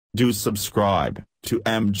Do subscribe to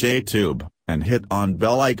MJTube and hit on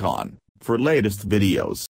bell icon for latest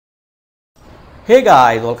videos. Hey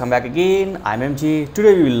guys, welcome back again. I'm MG.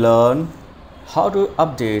 Today we will learn how to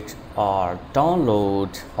update or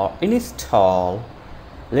download or install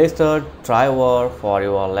latest driver for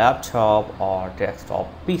your laptop or desktop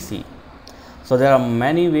PC. So there are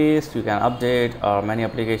many ways you can update or many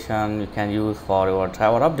applications you can use for your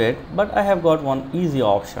driver update, but I have got one easy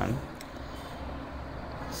option.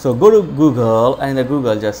 So go to Google and in the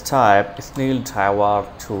Google just type Snail Driver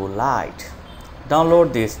Tool Lite.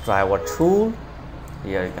 Download this driver tool.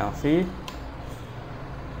 Here you can see.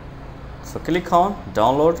 So click on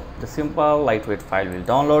download. The simple lightweight file will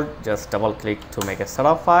download. Just double click to make a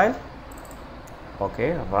setup file.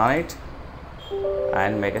 Okay, run it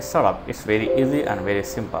and make a setup. It's very easy and very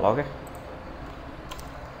simple.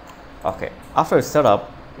 Okay, after it's set up,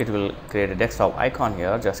 it will create a desktop icon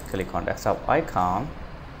here. Just click on desktop icon,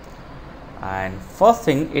 and first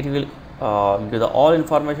thing it will give the all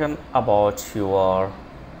information about your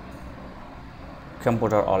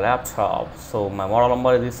computer or laptop. So my model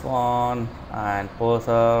number is this one, and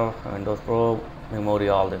processor, Windows Pro, memory,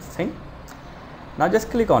 all this thing. Now just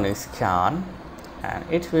click on scan and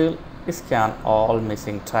it will scan all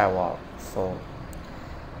missing driver. So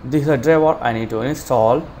this is a driver I need to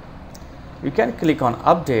install. You can click on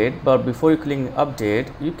update, but before you click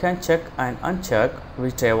update, you can check and uncheck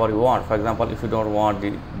which driver you want. For example, if you don't want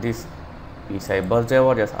this PCI bus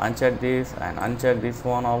driver, just uncheck this and uncheck this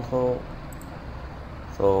one also.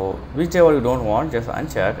 So whichever you don't want, just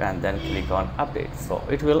uncheck and then click on update. So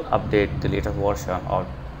it will update the latest version of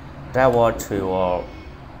driver to your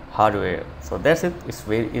hardware. So that's it. It's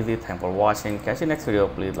very easy. Thanks for watching. Catch you next video.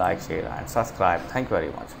 Please like, share and subscribe. Thank you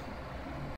very much.